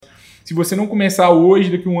Se você não começar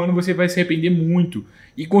hoje, daqui a um ano você vai se arrepender muito.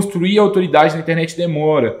 E construir autoridade na internet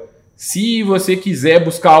demora. Se você quiser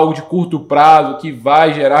buscar algo de curto prazo que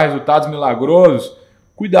vai gerar resultados milagrosos,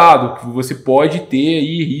 cuidado, que você pode ter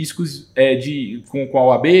aí riscos com a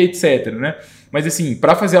OAB, etc. Né? Mas assim,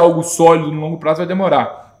 para fazer algo sólido no longo prazo vai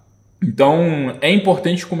demorar. Então é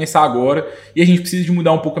importante começar agora e a gente precisa de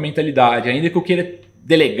mudar um pouco a mentalidade. Ainda que eu queira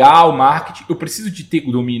delegar o marketing, eu preciso de ter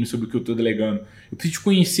o domínio sobre o que eu estou delegando. Eu preciso de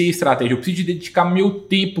conhecer a estratégia, eu preciso de dedicar meu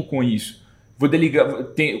tempo com isso. Vou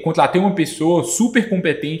contratar uma pessoa super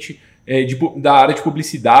competente da área de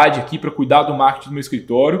publicidade aqui para cuidar do marketing do meu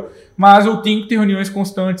escritório, mas eu tenho que ter reuniões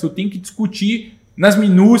constantes, eu tenho que discutir nas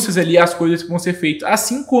minúcias ali as coisas que vão ser feitas.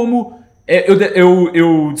 Assim como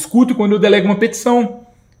eu discuto quando eu delego uma petição.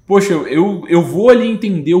 Poxa, eu vou ali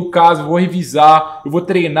entender o caso, vou revisar, eu vou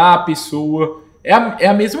treinar a pessoa. É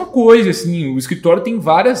a mesma coisa, assim, o escritório tem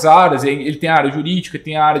várias áreas, ele tem a área jurídica,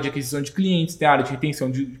 tem a área de aquisição de clientes, tem a área de retenção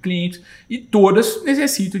de clientes, e todas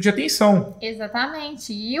necessitam de atenção.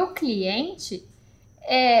 Exatamente, e o cliente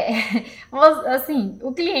assim,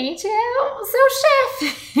 o cliente é o seu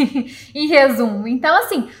chefe, em resumo. Então,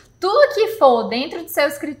 assim, tudo que for dentro do seu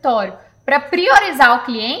escritório para priorizar o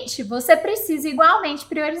cliente, você precisa igualmente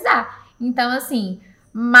priorizar. Então, assim,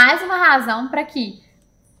 mais uma razão para que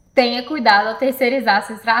tenha cuidado ao terceirizar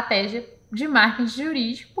essa estratégia de marketing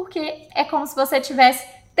jurídico, porque é como se você estivesse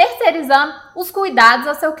terceirizando os cuidados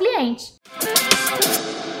ao seu cliente.